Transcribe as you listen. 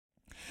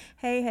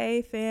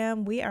Hey,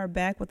 fam. We are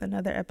back with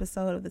another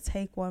episode of the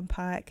Take One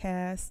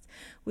podcast.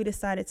 We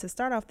decided to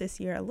start off this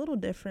year a little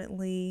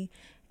differently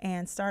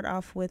and start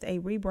off with a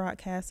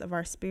rebroadcast of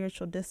our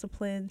spiritual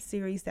discipline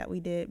series that we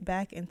did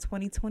back in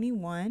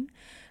 2021.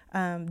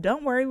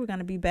 Don't worry, we're going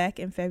to be back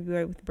in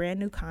February with brand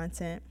new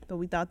content, but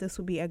we thought this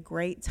would be a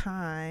great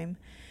time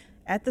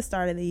at the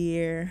start of the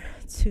year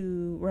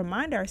to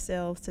remind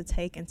ourselves to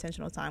take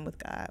intentional time with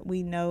God.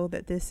 We know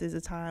that this is a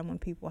time when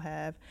people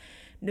have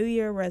New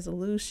Year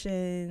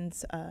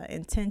resolutions,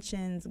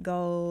 intentions,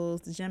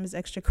 goals. The gym is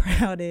extra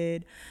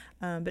crowded.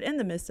 But in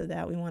the midst of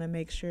that, we want to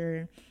make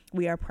sure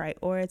we are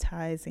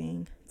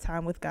prioritizing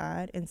time with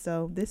God. And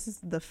so this is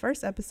the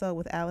first episode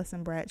with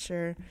Allison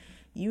Bradsher.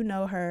 You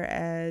know her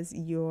as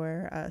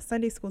your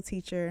Sunday school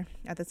teacher.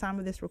 At the time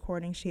of this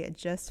recording, she had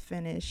just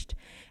finished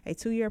a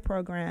 2-year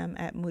program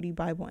at Moody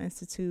Bible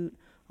Institute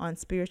on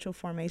spiritual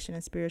formation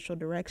and spiritual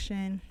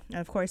direction. And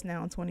of course,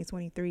 now in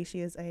 2023,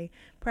 she is a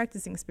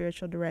practicing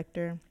spiritual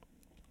director.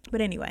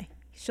 But anyway,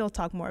 she'll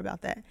talk more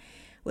about that.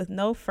 With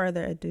no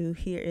further ado,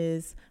 here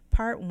is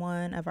part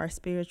 1 of our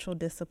spiritual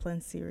discipline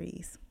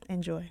series.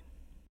 Enjoy.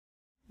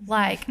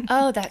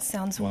 That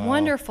sounds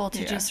wonderful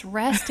to just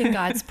rest in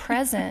God's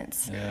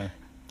presence. Yeah.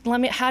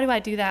 How do I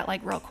do that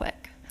real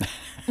quick?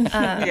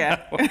 Yeah.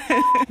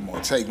 Come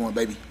on, take one,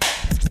 baby.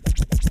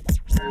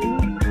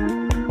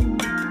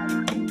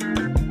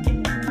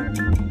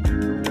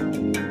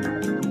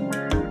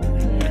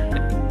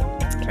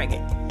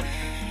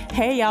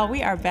 Hey y'all,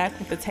 we are back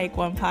with the Take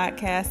One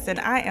podcast, and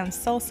I am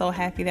so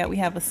happy that we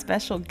have a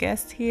special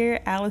guest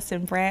here,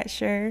 Allison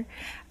Bradsher,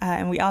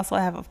 and we also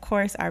have, of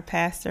course, our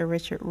pastor,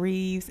 Richard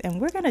Reeves, and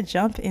we're going to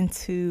jump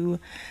into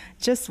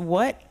just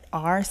what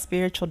are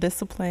spiritual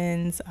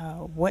disciplines,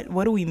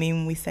 what do we mean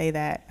when we say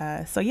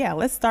that? So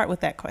let's start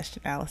with that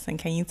question, Allison.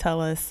 Can you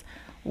tell us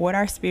what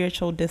are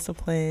spiritual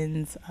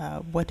disciplines?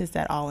 What does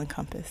that all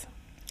encompass?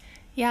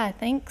 Yeah,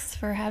 thanks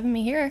for having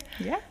me here.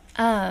 Yeah.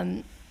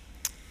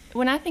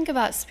 When I think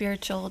about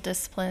spiritual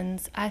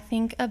disciplines, I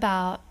think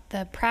about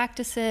the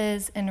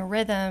practices and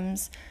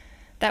rhythms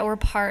that were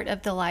part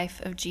of the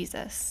life of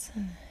Jesus.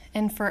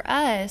 And for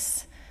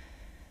us,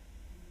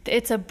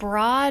 it's a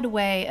broad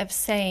way of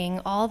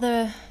saying all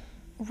the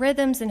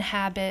rhythms and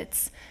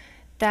habits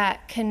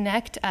that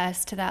connect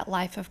us to that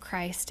life of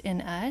Christ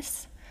in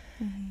us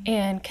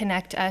and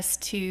connect us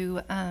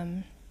to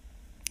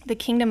the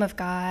kingdom of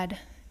God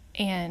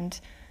and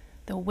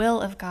the will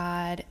of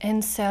God.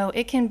 And so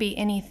it can be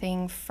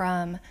anything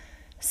from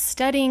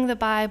studying the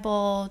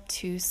Bible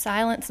to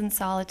silence and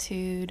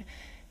solitude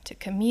to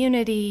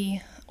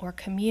community or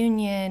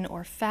communion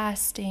or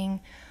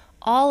fasting.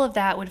 All of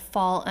that would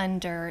fall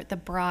under the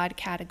broad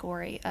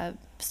category of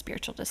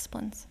spiritual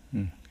disciplines.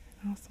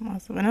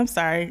 Awesome. And I'm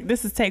sorry,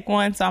 this is take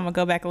one, so I'm going to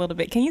go back a little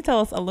bit. Can you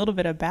tell us a little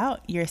bit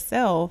about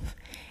yourself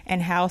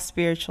and how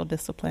spiritual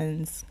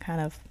disciplines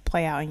kind of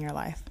play out in your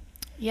life?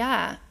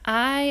 Yeah,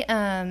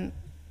 I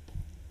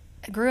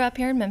grew up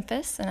here in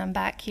Memphis, and I'm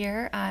back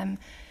here. I'm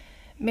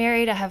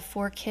married. I have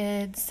 4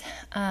 kids.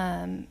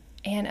 And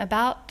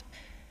about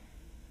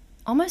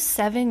almost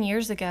 7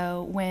 years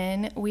ago,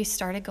 when we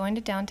started going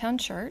to Downtown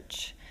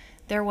Church,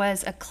 there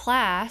was a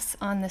class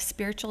on the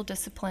Spiritual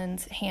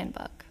Disciplines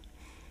Handbook.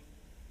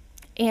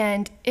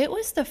 And it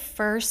was the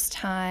first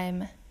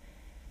time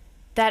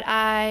that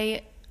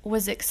I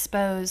was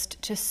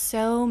exposed to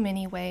so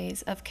many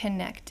ways of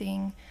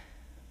connecting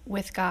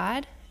with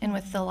God and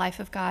with the life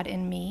of God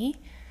in me.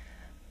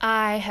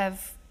 I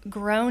have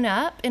grown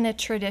up in a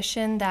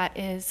tradition that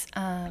is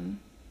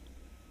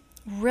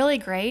really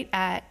great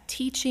at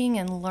teaching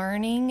and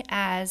learning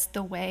as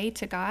the way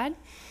to God.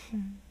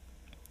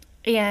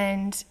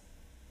 And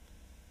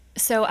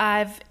so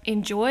I've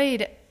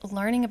enjoyed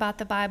learning about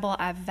the Bible.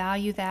 I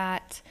value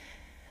that.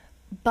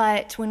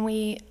 But when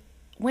we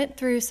went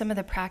through some of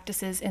the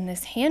practices in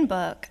this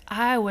handbook,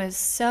 I was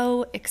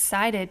so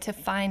excited to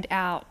find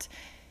out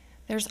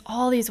there's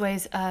all these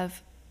ways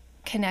of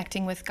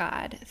connecting with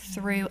God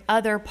through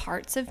other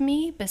parts of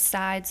me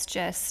besides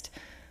just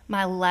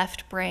my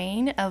left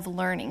brain of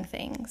learning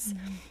things.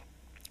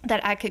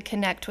 That I could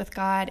connect with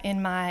God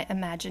in my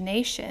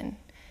imagination,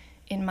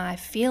 in my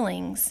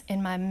feelings,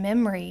 in my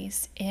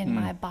memories, in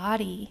my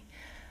body.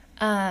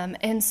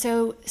 And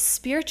so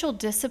spiritual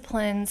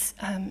disciplines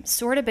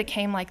sort of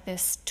became like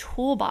this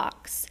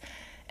toolbox.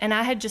 And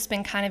I had just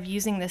been kind of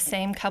using the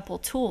same couple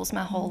tools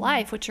my whole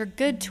life, which are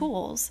good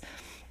tools.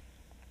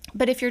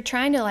 But if you're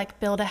trying to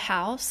build a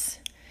house,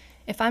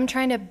 if I'm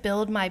trying to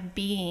build my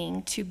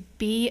being to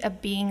be a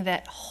being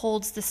that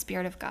holds the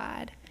Spirit of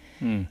God,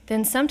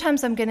 then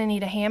sometimes I'm going to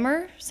need a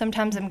hammer.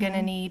 Sometimes I'm going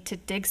to need to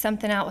dig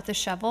something out with a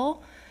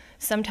shovel.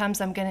 Sometimes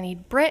I'm going to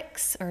need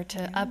bricks or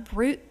to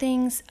uproot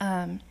things.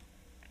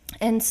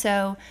 And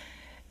so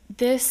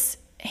this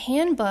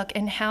handbook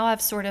and how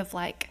I've sort of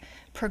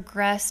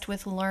progressed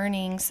with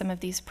learning some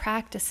of these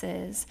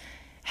practices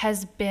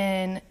has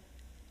been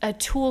a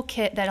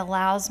toolkit that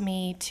allows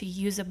me to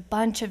use a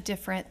bunch of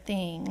different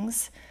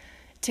things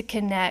to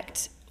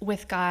connect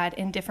with God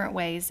in different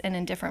ways and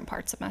in different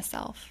parts of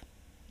myself.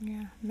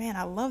 Yeah, man,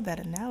 I love that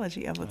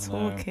analogy of a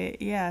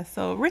toolkit. Yeah.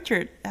 So,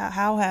 Richard,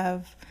 how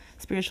have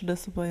spiritual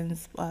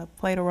disciplines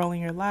played a role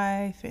in your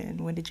life, and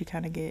when did you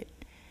kind of get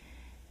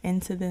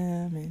into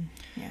them? And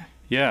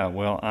Yeah.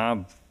 Well,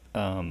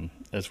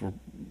 as we're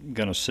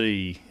going to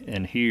see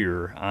and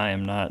hear, I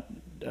am not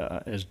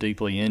as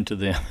deeply into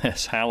them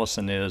as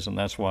Allison is, and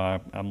that's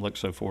why I'm looking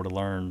so forward to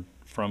learn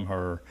from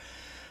her.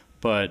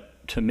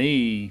 But to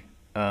me,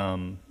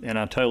 and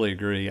I totally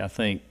agree, I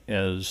think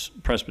as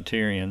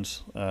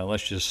Presbyterians,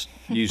 let's just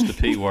use the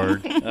P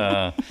word,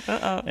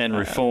 and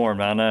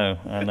Reformed, I know,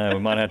 we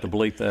might have to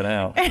bleep that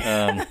out.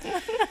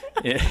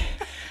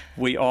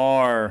 We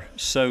are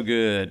so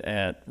good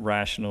at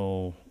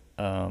rational,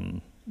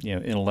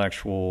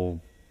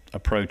 intellectual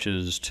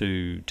approaches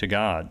to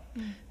God.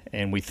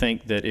 And we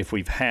think that if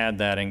we've had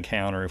that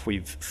encounter, if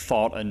we've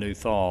thought a new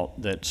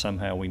thought, that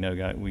somehow we know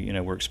God,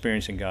 we're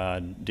experiencing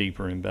God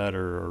deeper and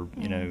better, or,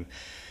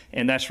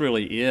 and that's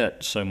really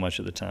it so much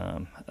of the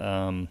time.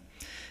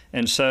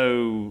 And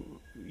so,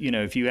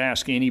 if you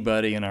ask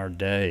anybody in our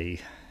day,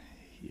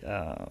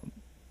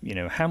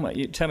 how much,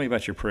 tell me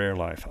about your prayer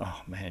life.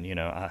 Oh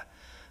man,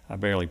 I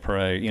barely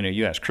pray.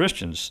 You ask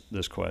Christians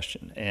this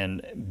question,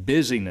 and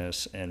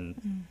busyness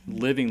and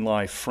living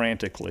life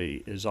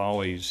frantically is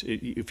always,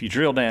 if you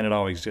drill down, it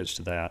always gets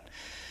to that.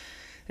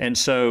 And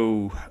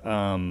so,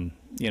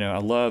 I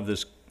love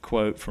this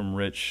quote from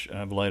Rich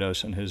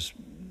Vlados in his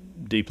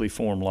Deeply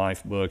Formed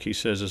Life book. He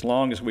says, as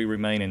long as we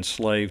remain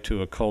enslaved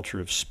to a culture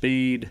of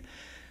speed,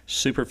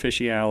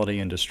 superficiality,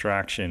 and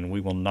distraction,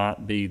 we will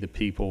not be the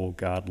people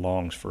God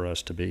longs for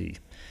us to be.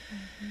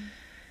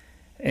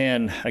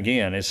 And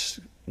again, it's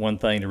one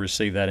thing to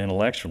receive that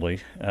intellectually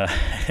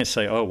and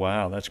say, oh,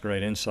 wow, that's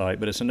great insight.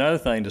 But it's another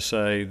thing to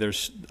say,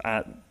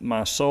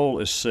 my soul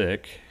is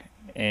sick,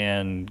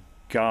 and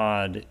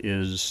God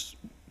is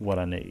what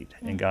I need,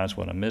 and God's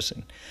what I'm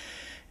missing.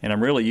 And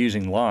I'm really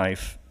using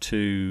life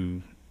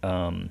to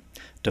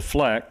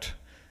deflect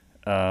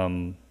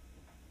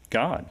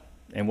God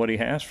and what he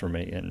has for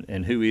me,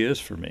 and who he is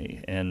for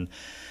me. And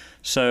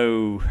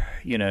so,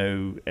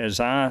 as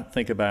I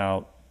think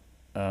about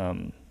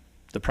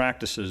the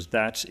practices,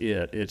 that's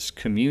it. It's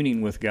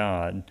communing with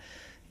God.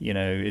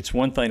 It's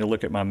one thing to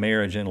look at my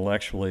marriage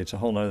intellectually. It's a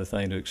whole other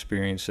thing to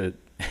experience it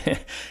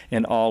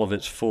in all of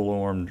its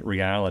full-formed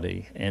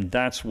reality. And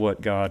that's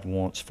what God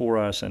wants for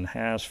us and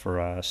has for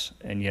us.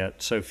 And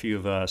yet so few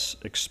of us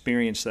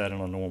experience that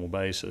on a normal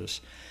basis.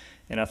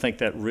 And I think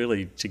that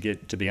really,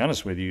 to be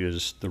honest with you,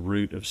 is the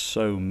root of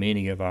so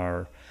many of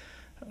our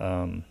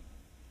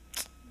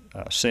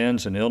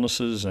sins and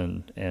illnesses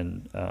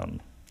and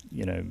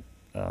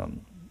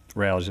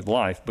realities of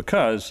life,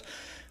 because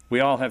we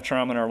all have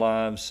trauma in our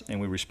lives, and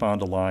we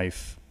respond to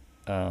life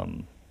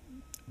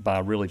by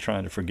really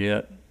trying to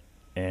forget.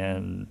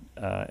 And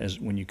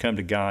when you come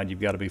to God,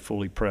 you've got to be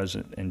fully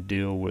present and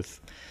deal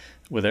with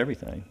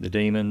everything, the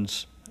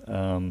demons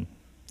and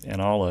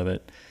all of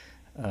it.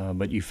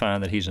 But you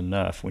find that he's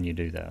enough when you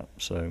do that.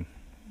 So,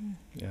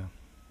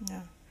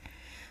 yeah.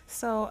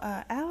 So,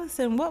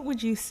 Allison, what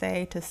would you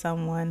say to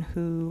someone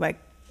who, like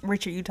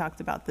Richard, you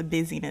talked about the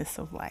busyness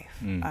of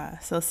life.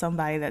 So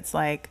somebody that's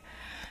like,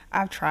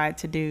 I've tried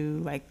to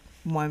do like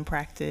one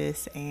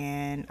practice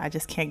and I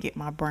just can't get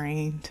my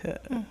brain to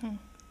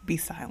be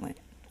silent,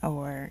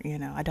 or,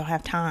 I don't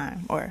have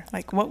time, or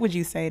like, what would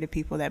you say to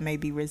people that may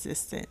be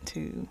resistant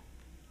to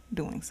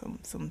doing some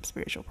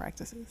spiritual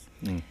practices?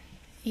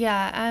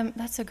 Yeah,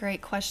 that's a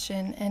great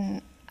question.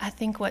 And I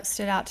think what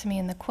stood out to me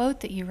in the quote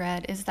that you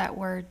read is that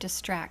word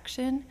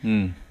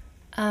distraction.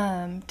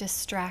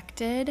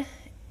 Distracted.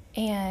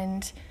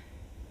 And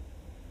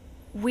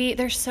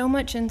there's so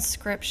much in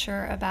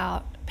Scripture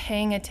about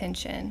paying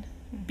attention,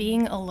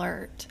 being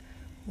alert,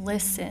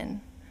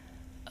 listen,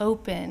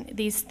 open,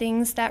 these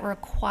things that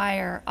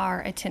require our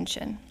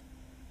attention.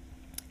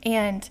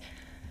 And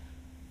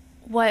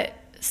what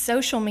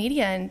social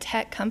media and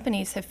tech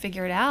companies have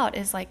figured out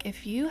is, like,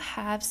 if you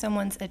have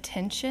someone's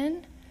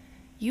attention,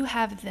 you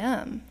have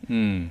them.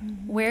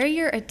 Where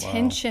your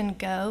attention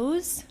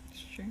goes,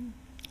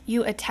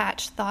 you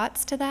attach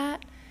thoughts to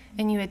that,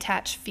 and you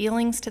attach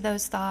feelings to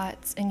those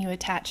thoughts, and you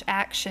attach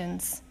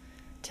actions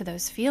to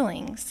those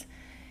feelings.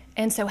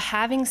 And so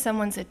having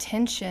someone's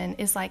attention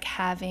is like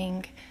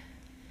having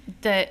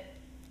the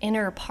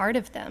inner part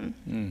of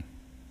them.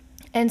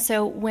 And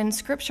so when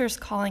Scripture's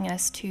calling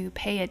us to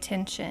pay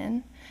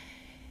attention,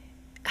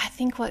 I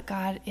think what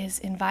God is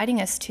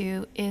inviting us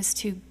to is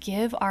to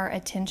give our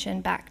attention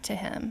back to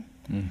him.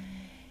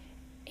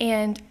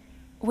 And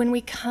when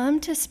we come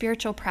to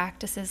spiritual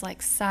practices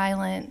like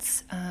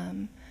silence,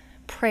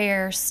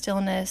 prayer,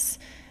 stillness,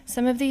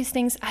 some of these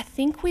things, I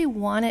think we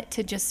want it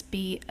to just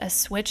be a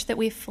switch that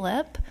we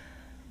flip.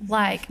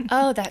 Like,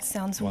 oh, that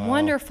sounds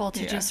wonderful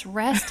to just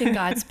rest in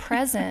God's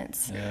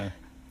presence.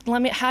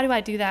 How do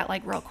I do that,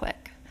 like, real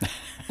quick?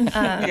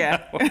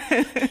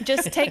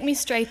 Just take me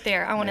straight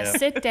there. I want to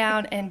sit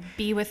down and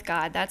be with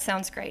God. That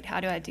sounds great. How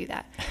do I do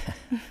that?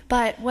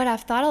 But what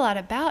I've thought a lot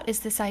about is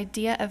this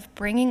idea of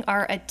bringing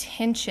our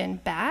attention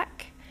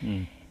back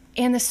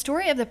And the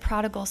story of the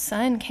prodigal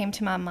son came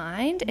to my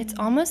mind. It's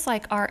almost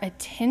like our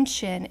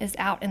attention is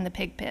out in the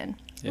pig pen.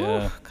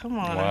 Yeah. Ooh, come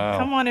on. Wow.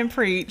 Come on and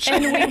preach.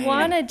 And we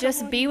want to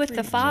just be with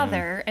the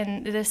Father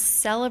in this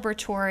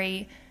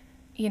celebratory,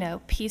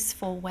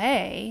 peaceful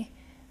way,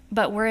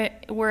 but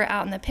we're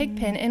out in the pig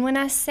pen. And when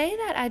I say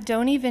that, I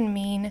don't even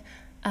mean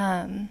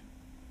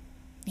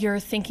you're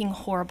thinking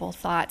horrible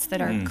thoughts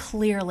that are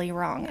clearly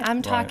wrong.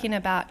 I'm talking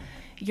about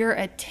your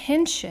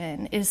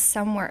attention is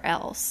somewhere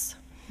else.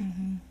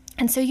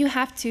 And so you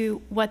have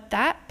to, what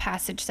that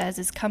passage says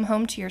is come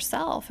home to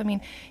yourself. I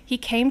mean, he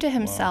came to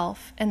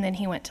himself and then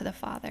he went to the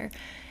Father.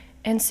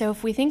 And so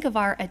if we think of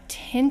our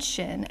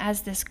attention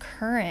as this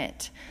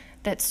current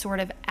that's sort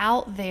of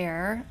out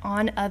there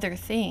on other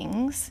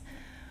things,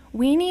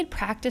 we need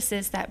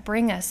practices that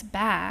bring us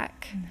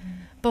back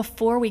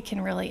before we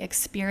can really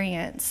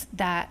experience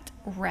that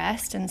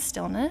rest and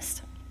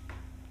stillness.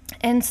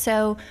 And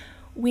so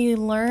we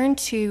learn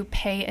to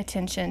pay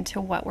attention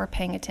to what we're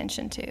paying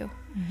attention to.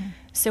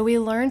 So we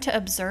learn to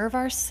observe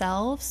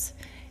ourselves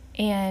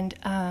and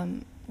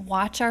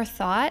watch our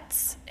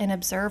thoughts and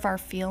observe our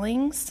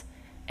feelings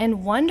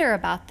and wonder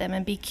about them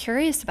and be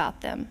curious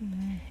about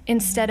them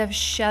instead of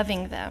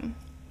shoving them,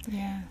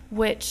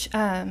 which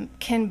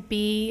can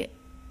be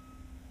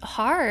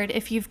hard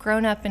if you've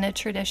grown up in a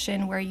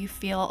tradition where you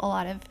feel a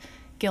lot of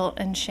guilt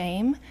and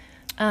shame.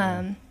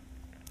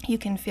 You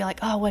can feel like,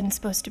 oh, I wasn't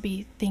supposed to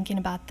be thinking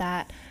about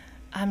that.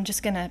 I'm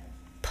just going to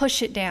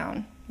push it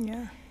down.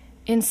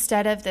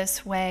 Instead of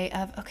this way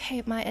of,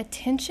 okay, my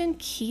attention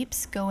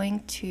keeps going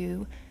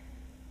to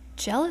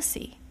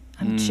jealousy.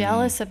 I'm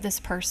jealous of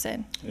this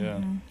person.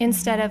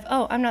 Instead of,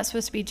 oh, I'm not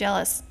supposed to be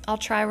jealous. I'll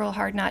try real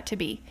hard not to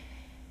be.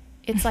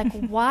 It's like,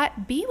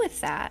 what? Be with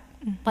that.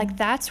 Like,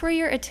 that's where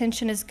your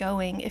attention is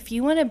going. If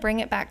you want to bring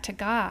it back to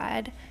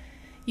God,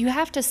 you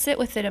have to sit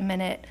with it a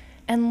minute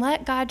and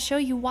let God show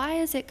you, why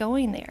is it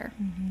going there?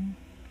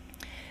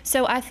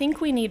 So I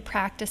think we need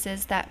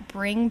practices that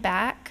bring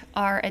back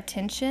our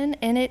attention,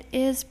 and it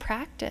is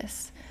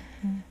practice.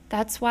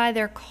 That's why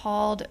they're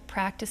called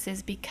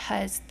practices,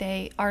 because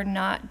they are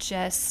not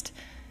just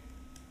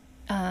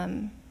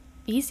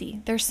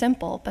easy. They're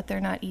simple, but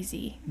they're not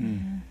easy.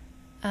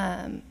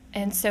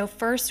 And so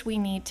first we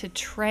need to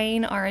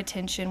train our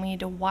attention. We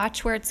need to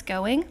watch where it's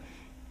going.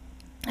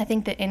 I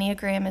think the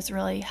Enneagram is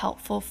really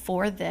helpful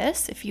for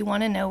this. If you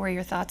want to know where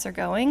your thoughts are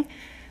going,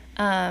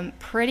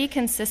 pretty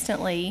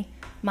consistently,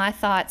 my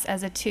thoughts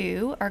as a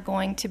 2 are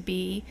going to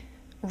be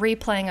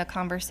replaying a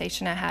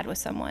conversation I had with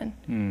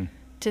someone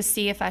to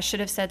see if I should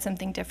have said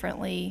something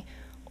differently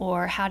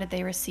or how did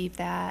they receive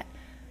that.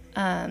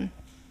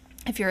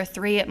 If you're a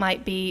 3, it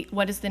might be,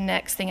 what is the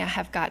next thing I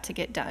have got to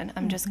get done?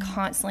 I'm just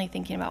constantly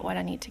thinking about what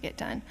I need to get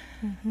done.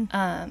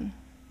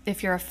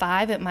 If you're a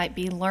 5, it might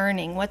be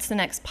learning. What's the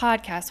next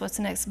podcast? What's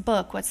the next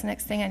book? What's the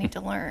next thing I need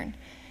to learn?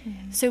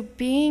 So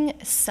being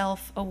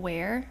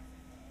self-aware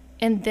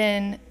and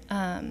then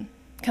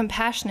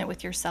compassionate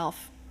with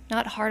yourself,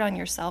 not hard on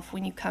yourself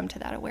when you come to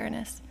that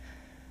awareness,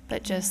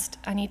 but just,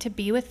 I need to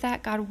be with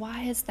that. God,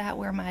 why is that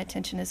where my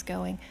attention is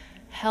going?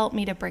 Help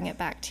me to bring it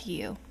back to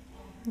you.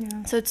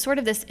 So it's sort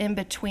of this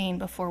in-between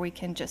before we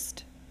can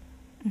just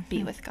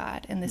be with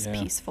God in this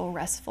peaceful,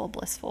 restful,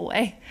 blissful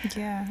way.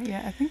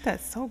 I think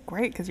that's so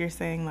great, because you're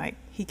saying, like,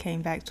 he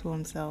came back to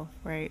himself,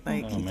 right?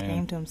 Like,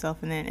 came to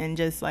himself, and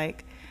just,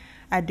 like,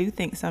 I do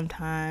think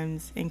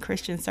sometimes in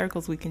Christian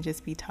circles we can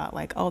just be taught,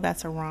 like, oh,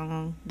 that's a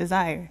wrong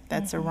desire.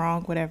 That's a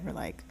wrong whatever.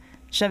 Like,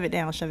 shove it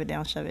down, shove it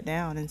down, shove it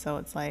down. And so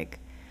it's like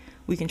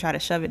we can try to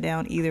shove it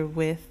down either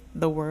with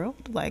the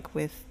world, like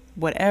with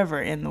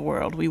whatever in the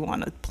world we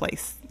want to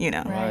place,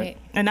 Right.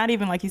 And not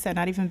even, like you said,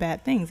 not even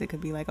bad things. It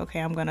could be like, okay,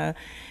 I'm going to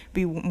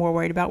be more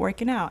worried about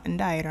working out and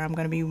diet, or I'm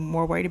going to be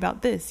more worried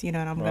about this, and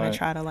I'm going to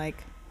try to,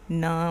 like,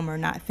 numb or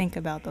not think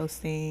about those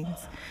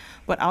things.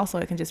 But also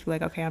it can just be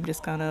like, okay, I'm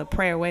just going to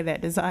pray away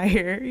that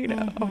desire,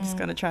 I'm just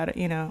going to try to,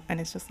 and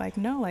it's just like,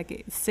 no,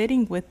 like,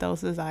 sitting with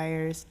those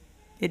desires,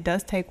 it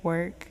does take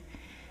work.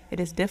 It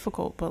is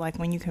difficult, but, like,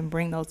 when you can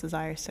bring those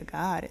desires to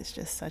God, it's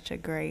just such a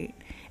great,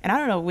 and I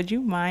don't know, would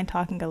you mind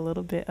talking a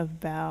little bit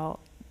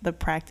about the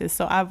practice?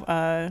 So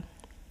I've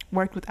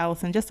worked with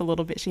Allison just a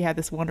little bit. She had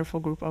this wonderful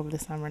group over the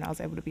summer, and I was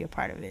able to be a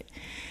part of it.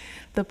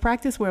 The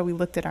practice where we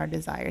looked at our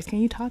desires,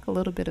 can you talk a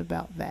little bit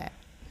about that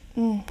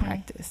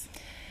practice?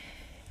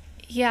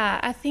 Yeah,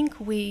 I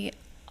think we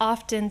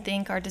often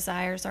think our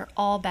desires are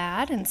all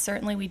bad, and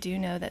certainly we do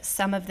know that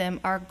some of them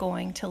are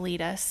going to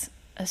lead us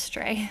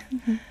astray.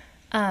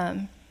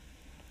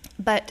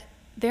 But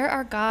there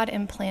are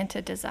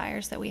God-implanted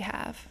desires that we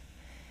have,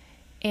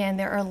 and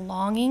there are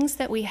longings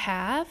that we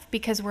have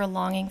because we're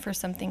longing for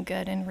something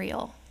good and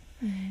real.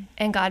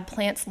 And God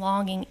plants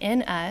longing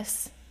in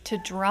us to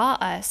draw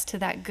us to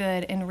that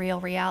good and real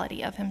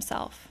reality of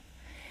himself.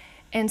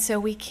 And so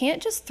we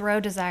can't just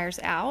throw desires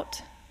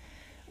out.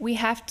 We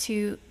have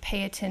to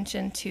pay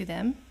attention to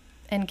them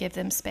and give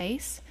them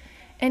space.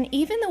 And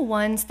even the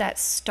ones that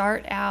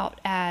start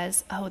out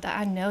as,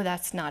 I know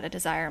that's not a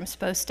desire I'm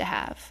supposed to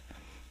have,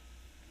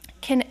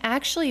 can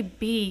actually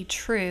be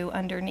true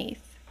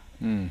underneath.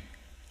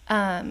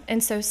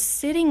 And so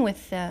sitting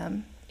with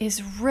them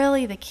is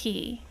really the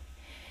key.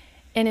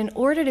 And in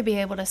order to be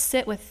able to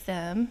sit with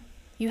them,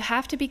 you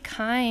have to be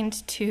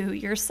kind to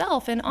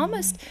yourself and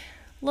almost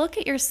look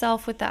at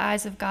yourself with the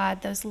eyes of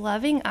God, those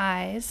loving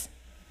eyes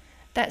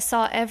that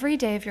saw every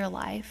day of your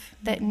life,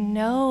 that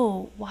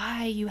know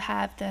why you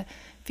have the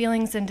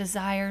feelings and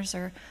desires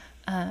or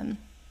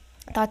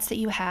thoughts that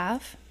you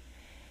have.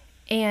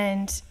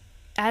 And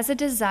as a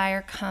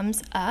desire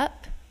comes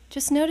up,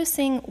 just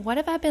noticing, what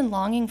have I been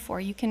longing for?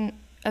 You can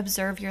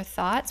observe your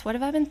thoughts. What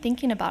have I been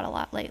thinking about a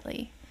lot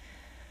lately?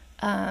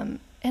 And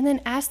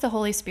then ask the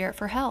Holy Spirit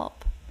for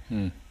help.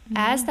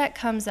 As that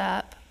comes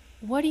up,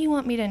 what do you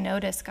want me to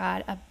notice,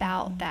 God,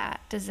 about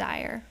that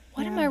desire?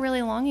 What am I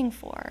really longing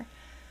for?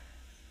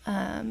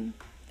 And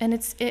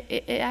it's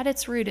at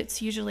its root,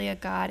 it's usually a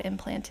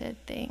God-implanted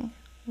thing.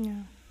 Yeah,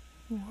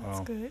 that's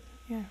Wow. good.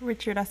 Yeah,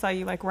 Richard, I saw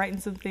you like writing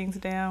some things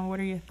down. What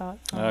are your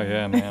thoughts on Oh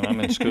yeah, man, I'm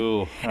in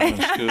school.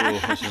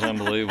 This is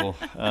unbelievable.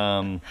 What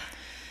are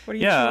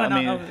you Yeah, chewing I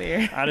mean, on over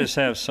there? I just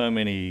have so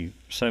many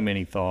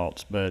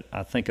thoughts, but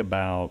I think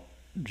about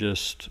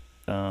just,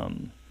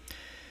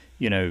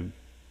 you know,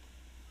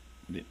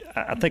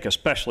 I think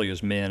especially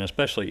as men,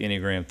 especially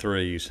Enneagram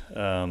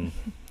 3s,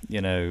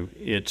 you know,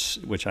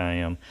 which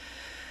I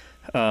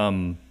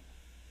am,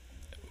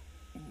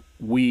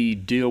 we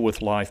deal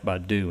with life by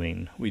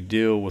doing. We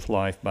deal with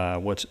life by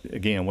what's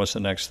the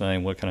next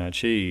thing? What can I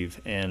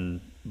achieve?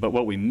 But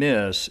what we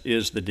miss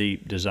is the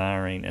deep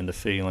desiring and the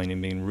feeling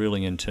and being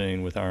really in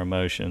tune with our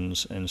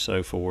emotions and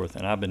so forth.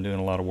 And I've been doing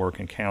a lot of work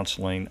in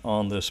counseling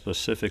on this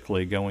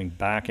specifically, going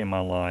back in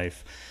my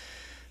life,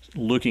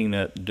 looking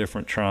at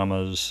different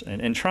traumas.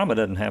 And trauma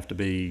doesn't have to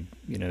be,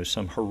 you know,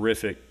 some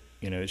horrific,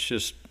 you know, it's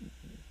just,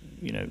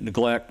 you know,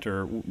 neglect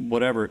or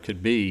whatever it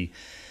could be.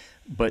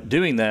 But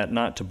doing that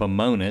not to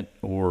bemoan it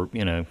or,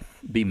 you know,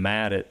 be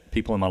mad at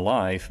people in my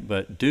life,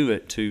 but do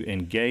it to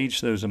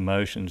engage those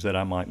emotions that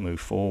I might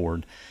move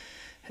forward.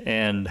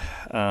 And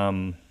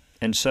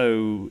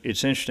so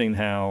it's interesting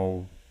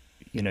how,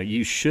 you know,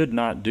 you should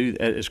not do,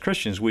 as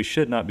Christians, we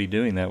should not be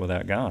doing that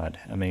without God.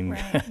 I mean,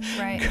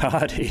 Right.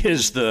 God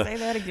is the... Say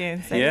that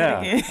again. Say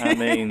that again. I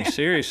mean,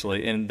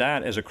 seriously. And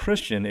that, as a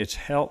Christian, it's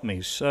helped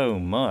me so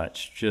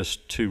much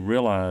just to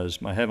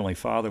realize my Heavenly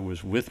Father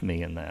was with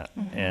me in that.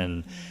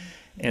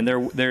 And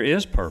there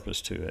is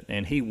purpose to it,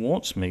 and He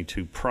wants me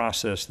to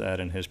process that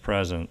in His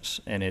presence,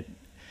 and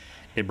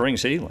it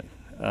brings healing.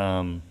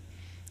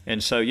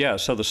 And so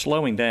the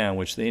slowing down,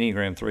 which the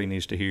Enneagram 3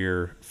 needs to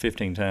hear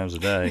 15 times a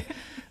day.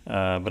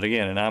 But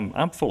again, and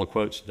I'm full of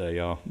quotes today,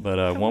 y'all.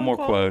 But one more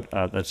quote,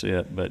 that's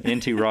it. But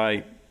N.T.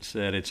 Wright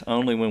said, "It's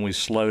only when we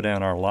slow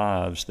down our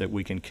lives that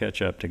we can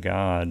catch up to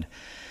God."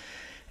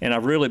 And I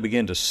really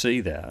begin to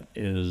see that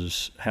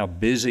is how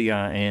busy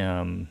I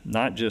am,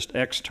 not just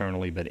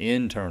externally, but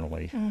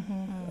internally.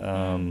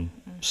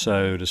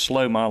 So to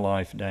slow my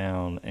life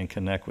down and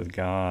connect with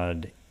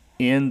God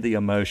in the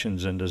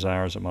emotions and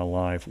desires of my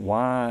life.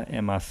 Why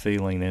am I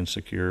feeling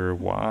insecure?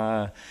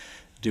 Why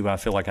do I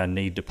feel like I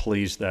need to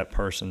please that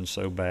person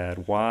so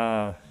bad?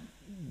 Why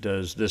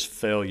does this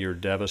failure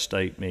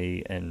devastate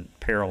me and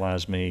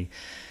paralyze me?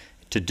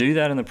 To do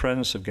that in the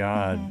presence of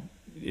God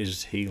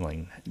is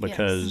healing,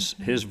 because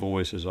His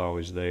voice is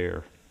always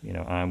there. You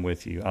know, I'm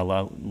with you. I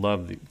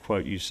love the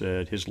quote you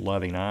said, His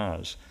loving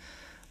eyes.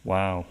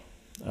 Wow.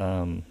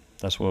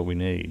 That's what we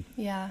need.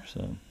 Yeah.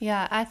 So.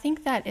 Yeah, I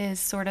think that is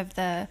sort of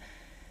the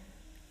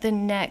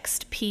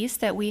next piece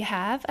that we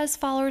have as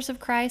followers of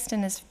Christ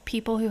and as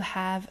people who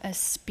have a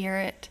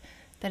spirit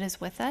that is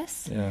with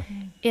us,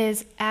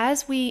 is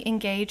as we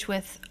engage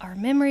with our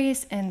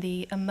memories and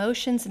the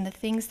emotions and the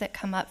things that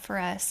come up for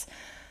us,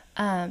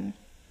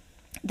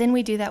 then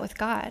we do that with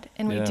God,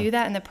 and we do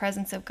that in the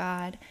presence of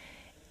God.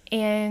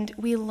 And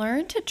we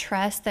learn to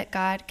trust that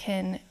God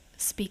can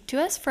speak to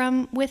us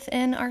from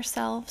within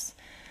ourselves,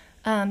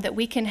 that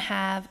we can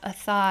have a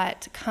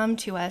thought come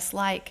to us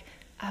like,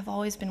 I've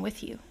always been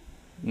with you.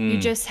 You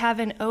just have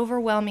an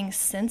overwhelming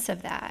sense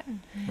of that.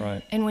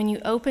 Right. And when you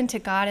open to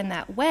God in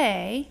that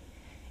way,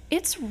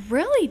 it's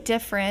really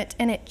different,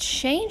 and it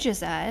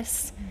changes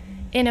us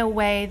in a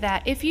way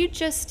that if you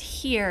just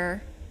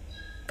hear,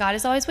 God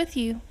is always with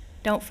you,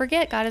 don't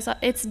forget,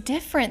 it's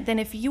different than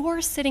if you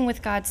are sitting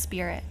with God's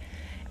Spirit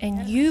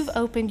and you've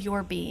opened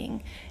your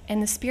being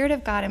and the Spirit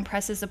of God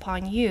impresses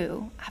upon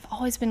you, I've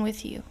always been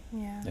with you.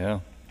 Yeah.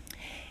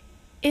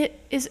 It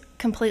is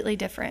completely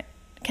different.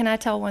 Can I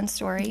tell one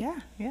story?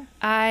 Yeah.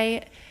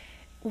 I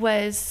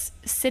was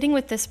sitting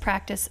with this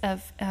practice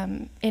of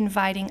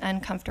inviting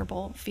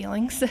uncomfortable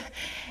feelings,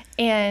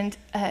 and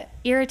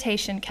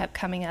irritation kept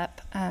coming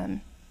up.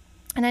 And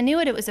I knew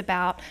what it was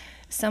about.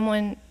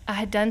 I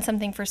had done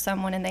something for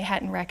someone and they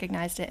hadn't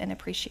recognized it and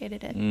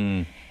appreciated it.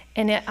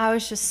 And I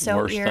was just so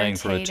Worst irritated.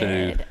 thing for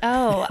a tube.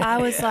 Oh, I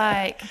was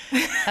like,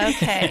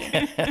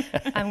 okay,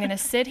 I'm going to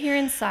sit here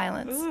in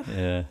silence.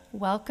 Yeah.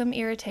 Welcome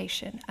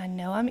irritation. I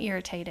know I'm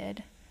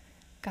irritated.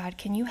 God,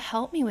 can you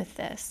help me with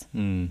this?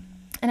 And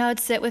I would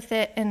sit with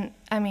it, and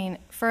I mean,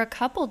 for a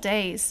couple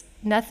days,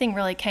 nothing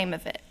really came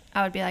of it.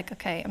 I would be like,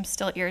 okay, I'm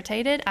still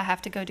irritated. I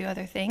have to go do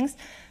other things.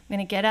 I'm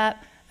going to get up.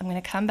 I'm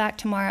going to come back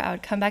tomorrow. I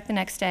would come back the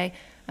next day.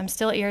 I'm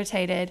still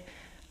irritated.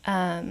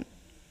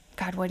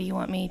 God, what do you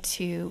want me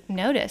to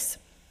notice?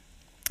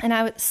 And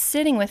I was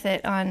sitting with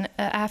it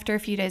after a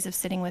few days of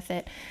sitting with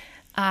it,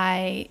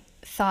 I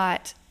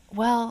thought,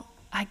 well,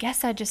 I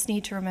guess I just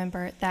need to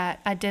remember that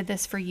I did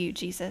this for you,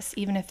 Jesus,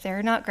 even if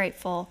they're not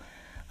grateful,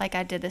 like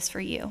I did this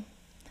for you.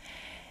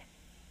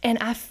 And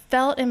I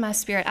felt in my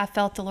spirit, I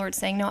felt the Lord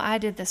saying, no, I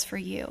did this for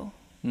you.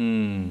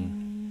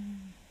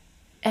 And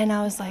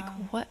I was like,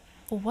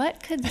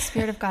 what could the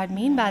Spirit of God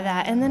mean by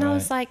that? And then I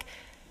was like,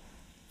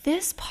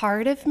 this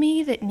part of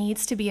me that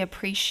needs to be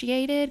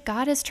appreciated,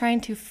 God is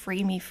trying to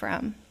free me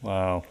from.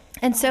 Wow.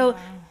 And so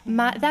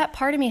that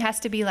part of me has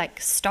to be like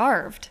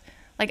starved.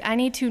 Like I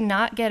need to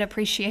not get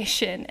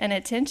appreciation and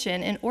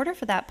attention in order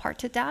for that part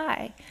to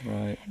die.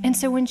 Right. And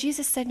so when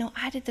Jesus said, no,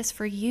 I did this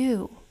for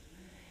you,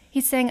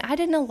 he's saying, I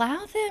didn't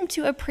allow them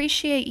to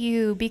appreciate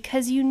you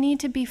because you need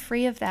to be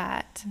free of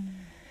that.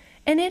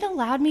 And it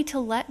allowed me to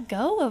let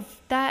go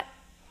of that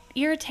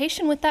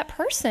irritation with that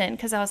person,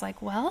 because I was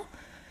like, well,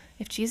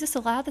 if Jesus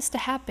allowed this to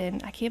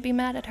happen, I can't be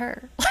mad at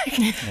her.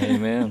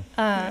 Amen.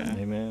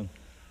 Amen. Man,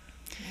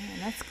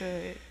 that's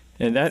good.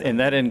 And that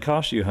didn't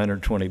cost you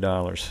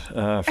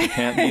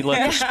 $120. You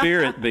let the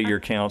Spirit be your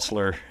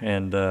counselor,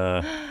 and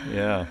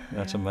yeah,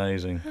 that's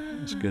amazing.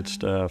 That's good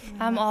stuff.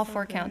 I'm all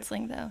for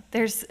counseling, though.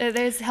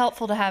 There's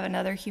helpful to have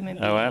another human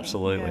being. Oh,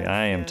 absolutely. Yes,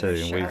 I am yes, too.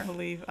 sure. And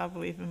I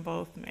believe in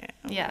both, man.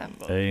 Yeah.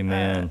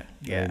 Amen.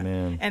 Yeah.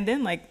 Amen. And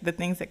then like the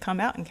things that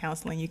come out in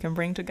counseling, you can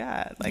bring to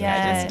God. Like I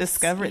Yes, just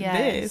discovered yes,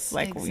 this.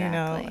 Like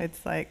exactly.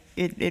 it's like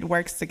it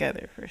works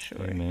together for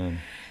sure. Amen.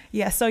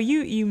 Yeah. So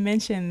you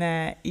mentioned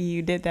that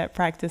you did that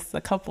practice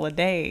a couple of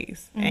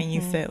days, and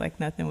you said like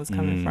nothing was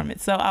coming from it.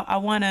 So I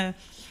want to,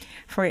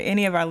 for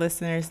any of our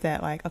listeners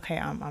that like, okay,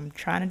 I'm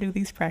trying to do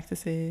these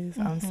practices.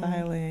 I'm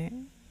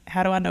silent.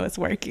 How do I know it's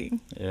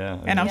working? Yeah.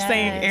 And I'm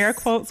saying air Yes.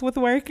 quotes with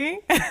working.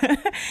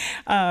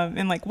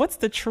 And like, what's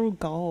the true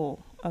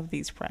goal of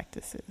these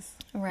practices?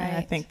 Right. And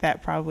I think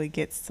that probably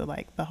gets to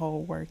like the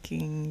whole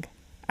working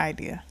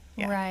idea.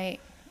 Yeah.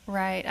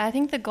 Right. I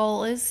think the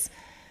goal is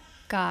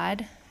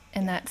God,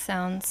 and that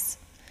sounds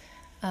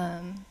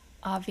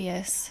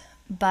obvious,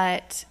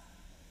 but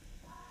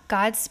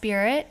God's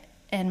Spirit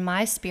and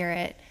my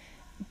spirit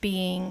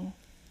being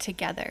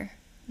together,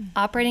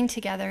 operating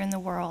together in the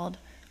world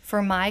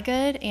for my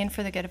good and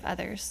for the good of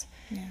others.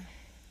 Yeah.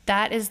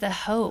 That is the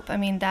hope. I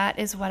mean, that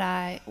is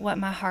what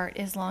my heart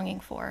is longing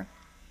for.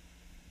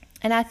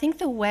 And I think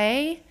the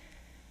way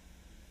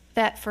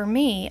that for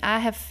me, I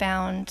have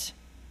found,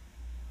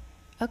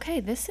 okay,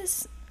 this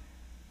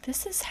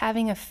is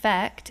having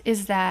effect,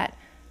 is that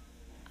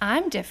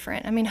I'm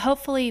different. I mean,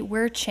 hopefully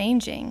we're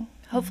changing.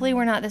 Hopefully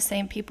we're not the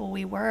same people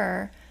we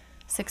were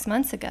 6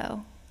 months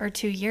ago or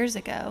 2 years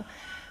ago,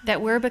 that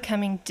we're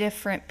becoming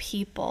different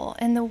people.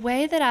 And the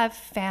way that I've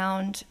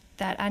found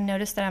that I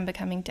noticed that I'm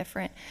becoming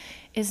different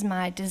is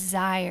my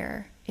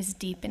desire is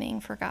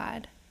deepening for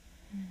God.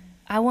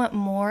 I want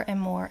more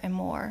and more and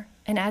more.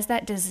 And as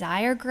that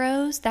desire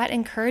grows, that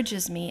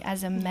encourages me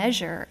as a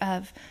measure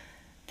of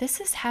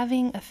this is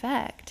having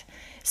effect.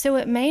 So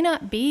it may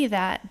not be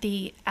that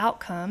the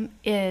outcome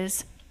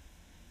is,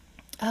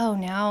 oh,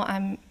 now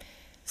I'm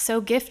so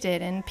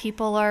gifted and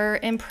people are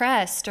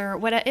impressed, or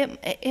what.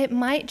 It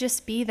might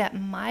just be that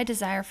my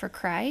desire for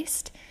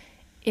Christ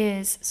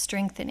is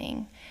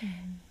strengthening.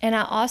 And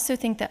I also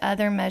think the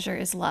other measure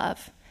is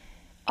love.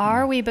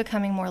 Are we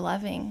becoming more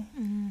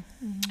loving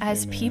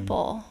as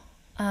people?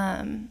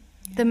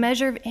 The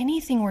measure of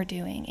anything we're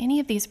doing,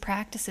 any of these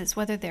practices,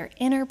 whether they're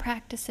inner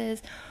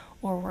practices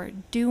or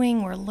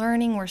we're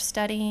learning, we're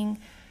studying,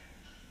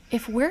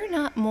 if we're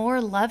not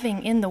more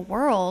loving in the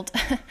world,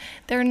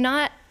 they're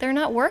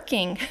not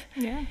working.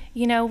 Yeah.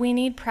 You know, we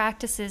need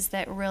practices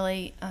that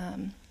really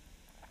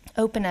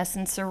open us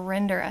and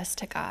surrender us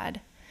to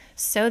God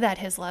so that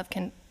his love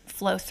can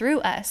flow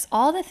through us.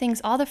 All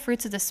the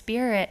fruits of the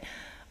Spirit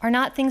are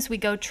not things we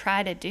go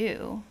try to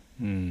do.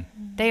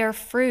 They are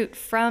fruit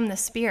from the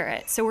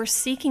Spirit. So we're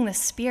seeking the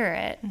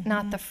Spirit,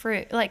 not the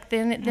fruit. Like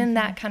then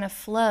that kind of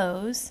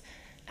flows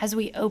as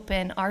we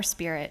open our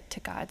spirit to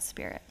God's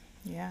Spirit.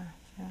 Yeah.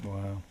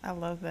 Wow. I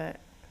love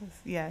that. 'Cause,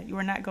 yeah,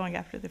 we're not going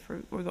after the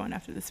fruit. We're going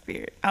after the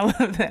Spirit. I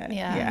love that.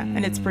 Yeah.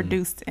 And it's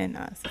produced in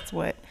us. It's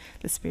what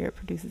the Spirit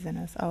produces in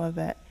us. I love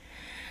that.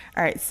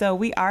 All right. So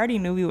we already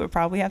knew we would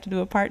probably have to do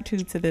a part 2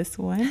 to this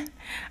one.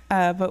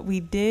 But we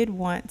did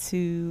want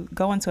to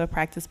go into a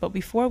practice. But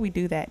before we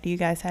do that, do you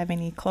guys have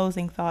any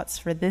closing thoughts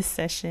for this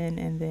session?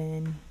 And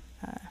then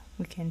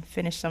we can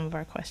finish some of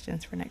our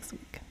questions for next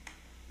week.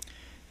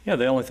 Yeah,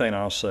 the only thing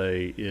I'll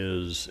say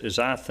is, as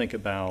I think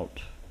about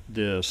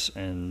this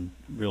and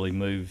really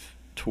move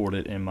toward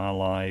it in my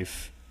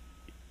life,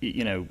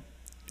 you know,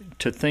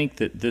 to think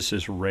that this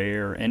is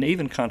rare and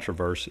even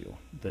controversial,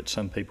 that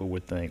some people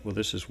would think, well,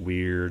 this is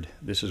weird,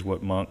 this is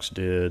what monks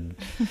did,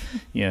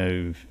 you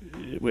know,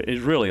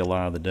 it's really a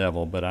lie of the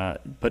devil.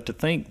 But to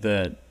think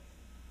that,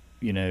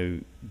 you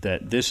know,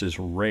 that this is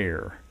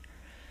rare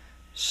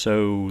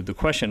So the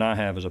question I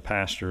have as a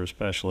pastor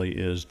especially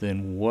is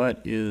then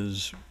what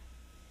is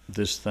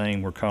this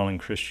thing we're calling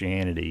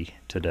Christianity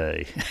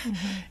today?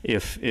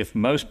 If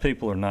most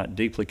people are not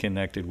deeply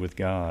connected with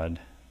God,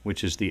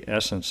 which is the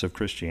essence of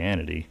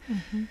Christianity,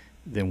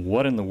 then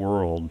what in the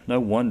world? No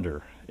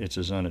wonder it's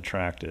as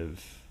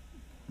unattractive,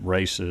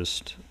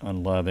 racist,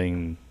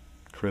 unloving,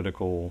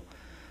 critical,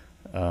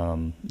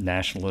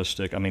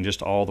 nationalistic. I mean,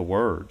 just all the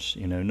words,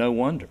 no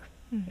wonder.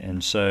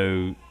 And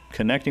so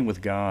connecting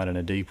with God in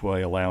a deep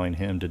way, allowing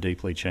Him to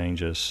deeply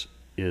change us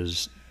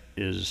is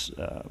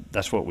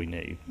that's what we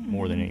need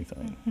more than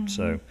anything.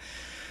 So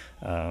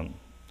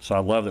I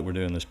love that we're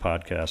doing this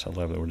podcast. I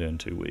love that we're doing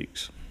 2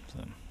 weeks.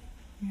 So.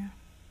 Yeah.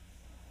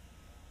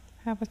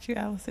 How about you,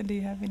 Allison? Do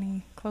you have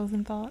any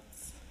closing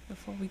thoughts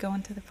before we go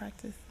into the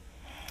practice?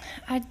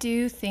 I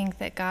do think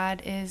that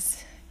God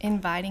is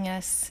inviting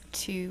us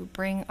to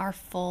bring our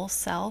full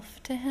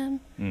self to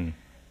Him.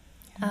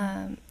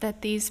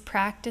 That these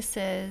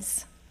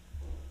practices,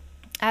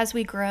 as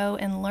we grow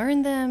and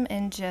learn them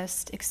and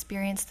just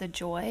experience the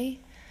joy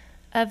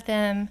of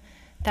them,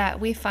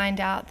 that we find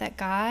out that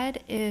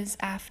God is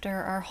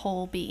after our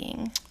whole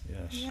being.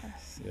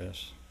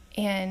 Yes.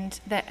 And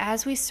that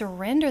as we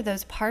surrender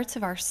those parts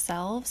of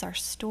ourselves, our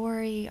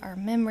story, our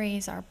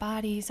memories, our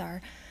bodies,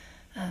 our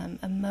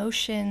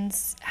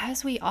emotions,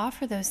 as we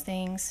offer those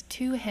things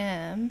to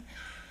Him,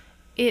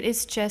 it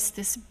is just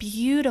this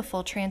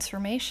beautiful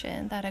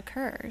transformation that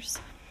occurs.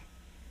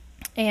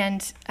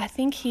 And I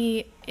think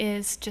He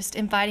is just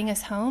inviting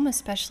us home,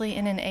 especially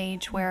in an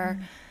age where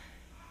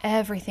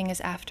everything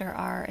is after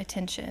our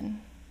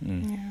attention.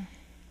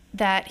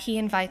 That He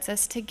invites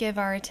us to give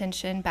our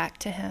attention back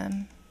to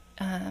Him.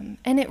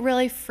 And it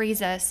really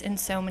frees us in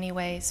so many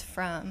ways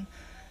from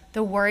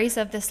the worries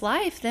of this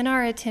life. Then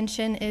our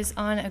attention is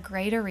on a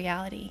greater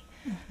reality,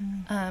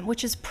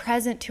 which is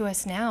present to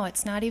us now.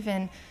 It's not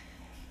even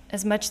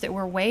as much that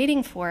we're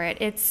waiting for it.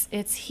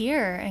 It's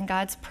here, and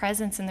God's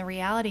presence and the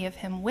reality of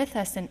Him with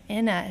us and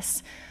in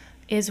us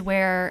is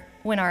where,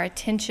 when our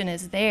attention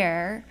is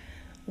there,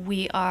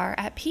 we are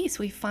at peace.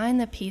 We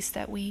find the peace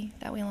that we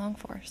long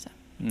for. So.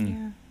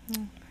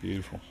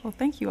 Beautiful. Well,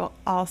 thank you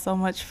all so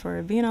much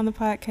for being on the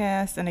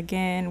podcast. And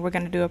again, we're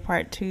going to do a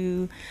part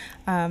 2.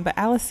 But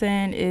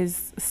Allison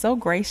is so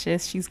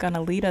gracious. She's going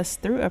to lead us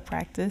through a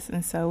practice.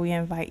 And so we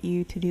invite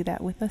you to do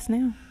that with us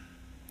now.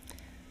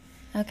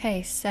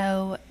 Okay,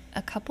 so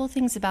a couple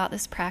things about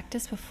this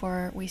practice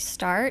before we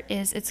start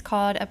is it's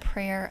called a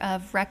prayer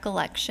of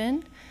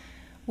recollection,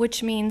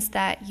 which means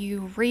that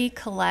you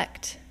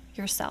recollect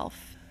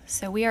yourself.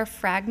 So we are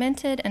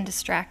fragmented and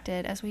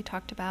distracted, as we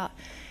talked about,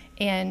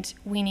 and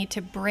we need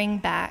to bring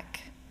back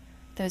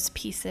those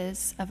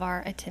pieces of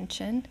our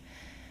attention.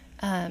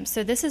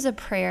 So this is a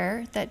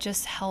prayer that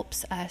just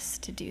helps us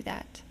to do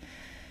that.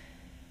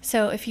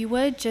 So if you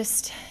would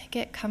just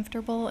get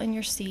comfortable in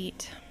your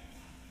seat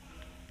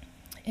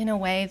in a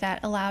way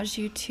that allows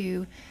you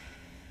to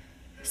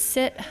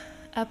sit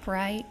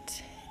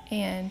upright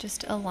and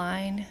just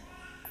align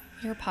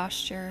your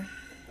posture.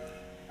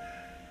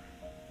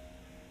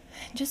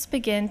 Just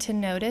begin to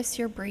notice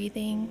your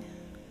breathing.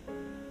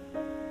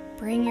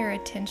 Bring your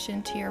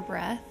attention to your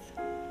breath.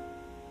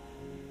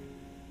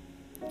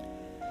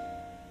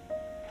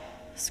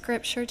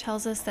 Scripture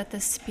tells us that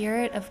the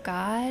Spirit of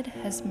God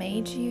has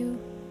made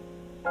you,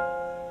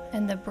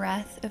 and the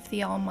breath of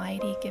the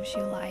Almighty gives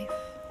you life.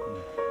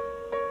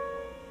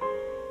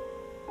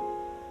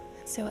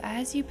 So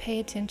as you pay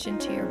attention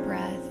to your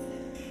breath,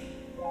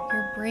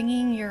 you're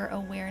bringing your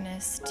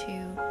awareness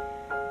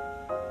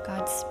to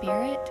God's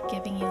Spirit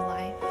giving you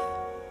life.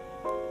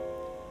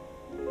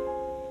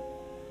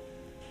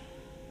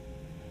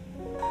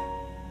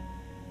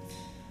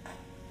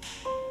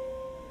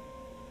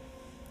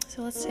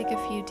 So let's take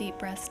a few deep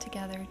breaths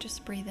together.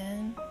 Just breathe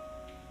in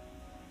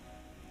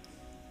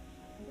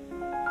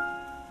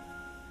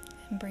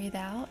and breathe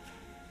out.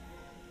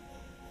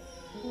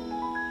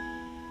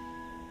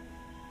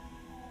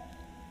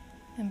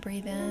 And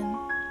breathe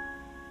in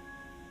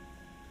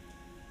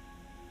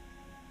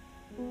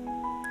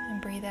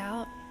and breathe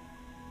out.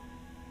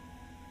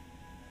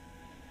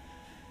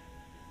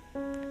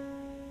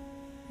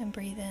 And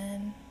breathe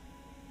in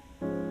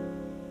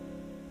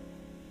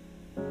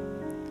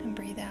and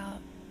breathe out.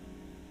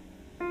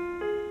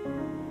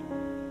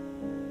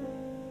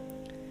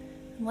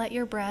 And let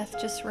your breath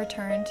just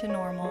return to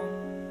normal.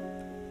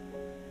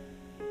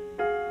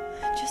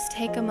 Just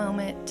take a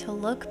moment to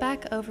look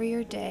back over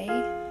your day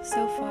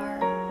so far.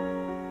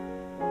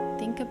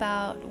 Think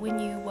about when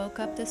you woke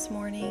up this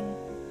morning.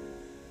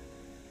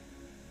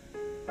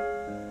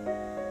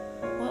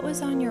 What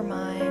was on your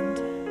mind?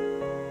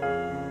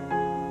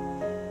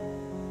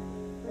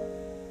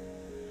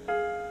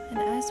 And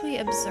as we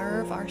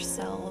observe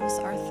ourselves,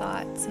 our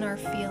thoughts, and our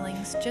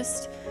feelings,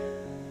 just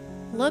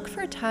look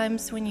for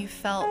times when you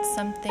felt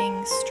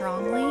something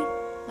strongly,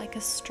 like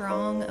a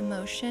strong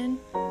emotion,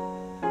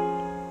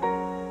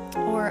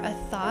 or a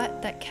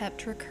thought that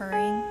kept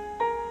recurring.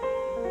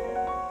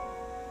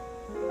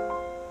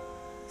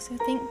 So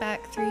think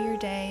back through your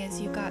day as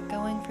you got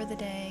going for the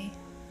day.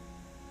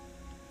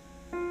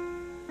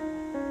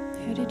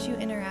 Who did you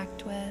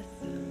interact with?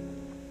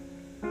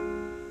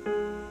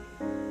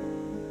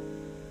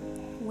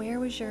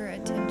 Where was your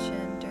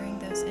attention during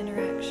those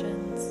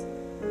interactions?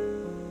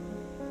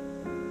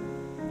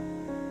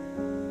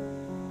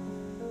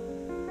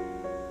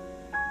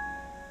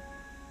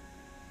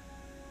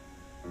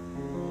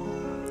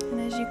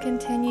 And as you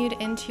continued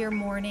into your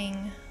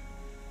morning,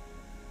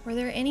 were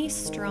there any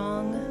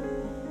strong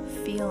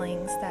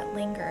feelings that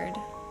lingered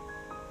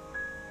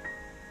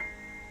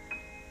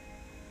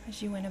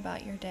as you went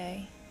about your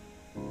day?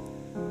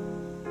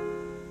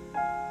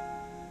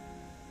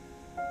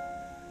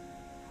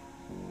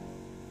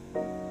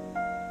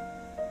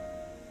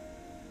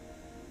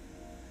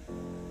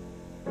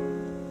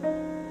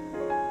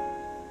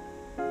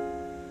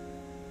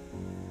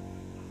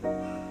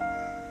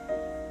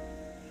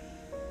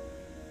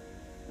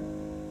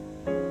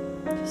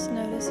 Just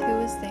notice who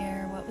was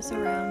there, what was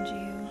around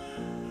you,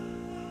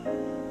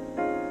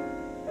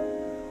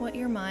 what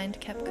your mind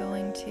kept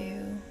going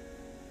to,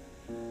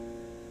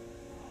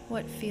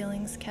 what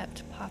feelings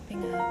kept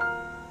popping up.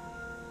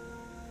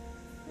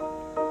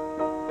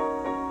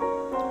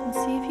 And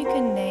see if you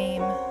can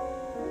name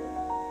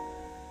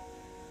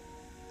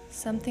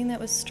something that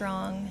was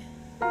strong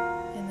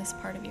in this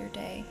part of your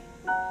day.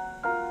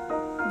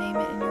 Name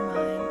it in your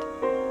mind.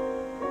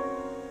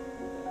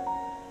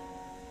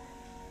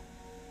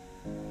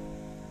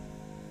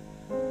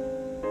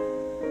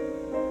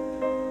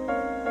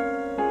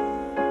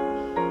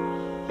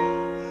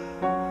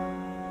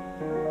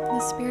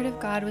 The Spirit of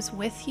God was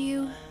with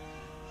you.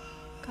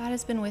 God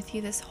has been with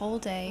you this whole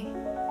day.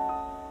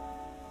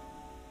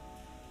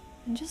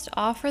 And just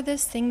offer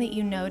this thing that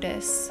you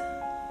notice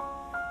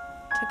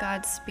to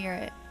God's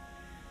Spirit.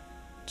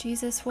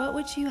 Jesus, what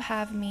would you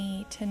have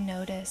me to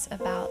notice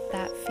about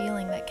that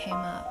feeling that came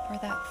up or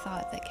that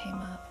thought that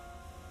came up?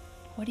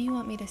 What do you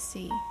want me to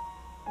see?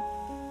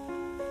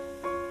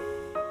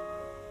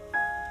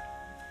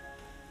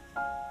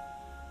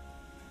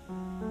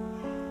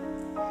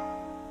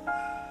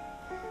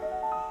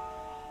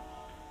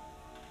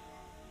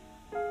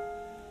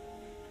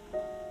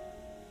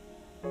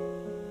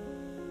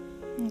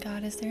 And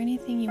God, is there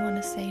anything you want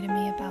to say to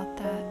me about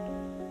that?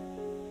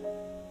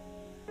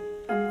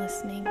 I'm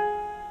listening.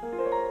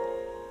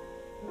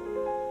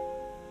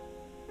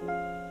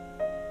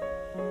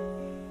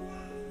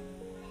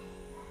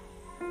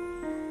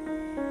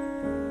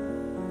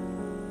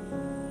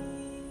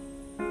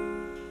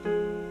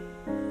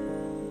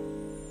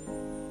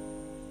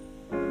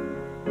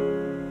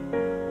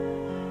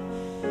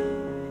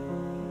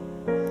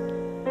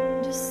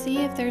 Just see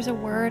if there's a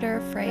word or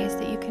a phrase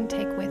that you can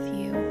take with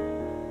you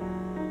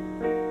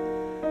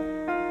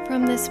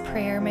from this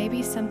prayer.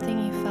 Maybe something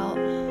you felt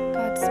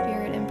God's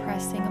Spirit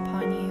impressing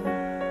upon you,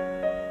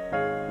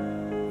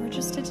 or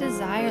just a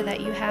desire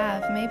that you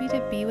have, maybe to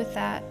be with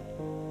that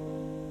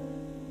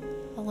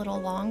a little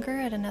longer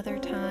at another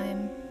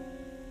time,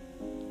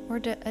 or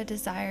a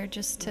desire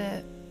just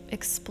to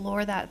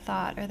explore that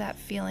thought or that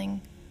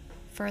feeling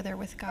further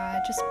with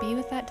God. Just be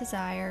with that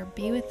desire,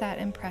 be with that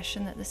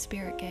impression that the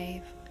Spirit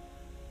gave.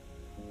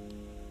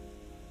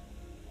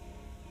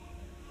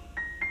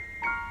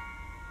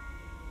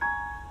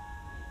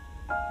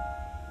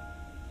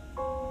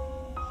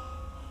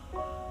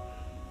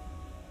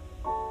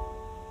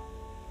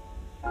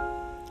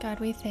 God,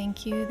 we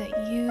thank you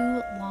that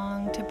you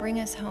long to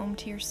bring us home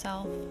to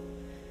yourself,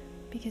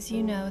 because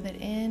you know that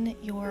in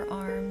your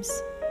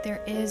arms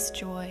there is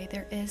joy,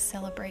 there is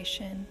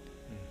celebration,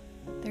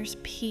 there's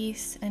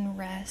peace and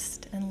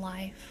rest and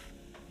life.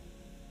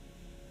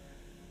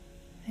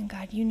 And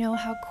God, you know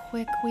how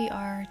quick we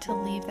are to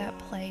leave that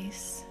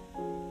place.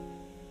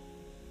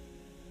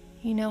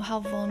 You know how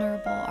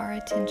vulnerable our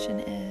attention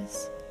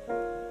is.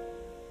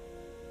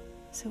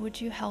 So would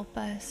you help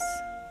us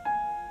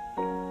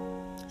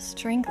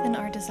strengthen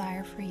our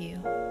desire for you?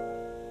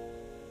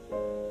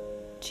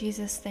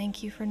 Jesus,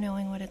 thank you for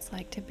knowing what it's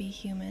like to be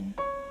human.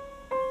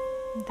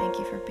 And thank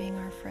you for being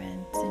our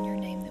friend. It's in your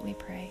name that we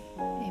pray.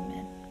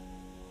 Amen.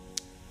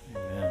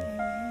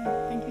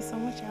 Amen. Thank you so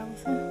much,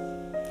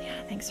 Allison.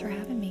 Yeah, thanks for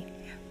having me.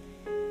 Yeah.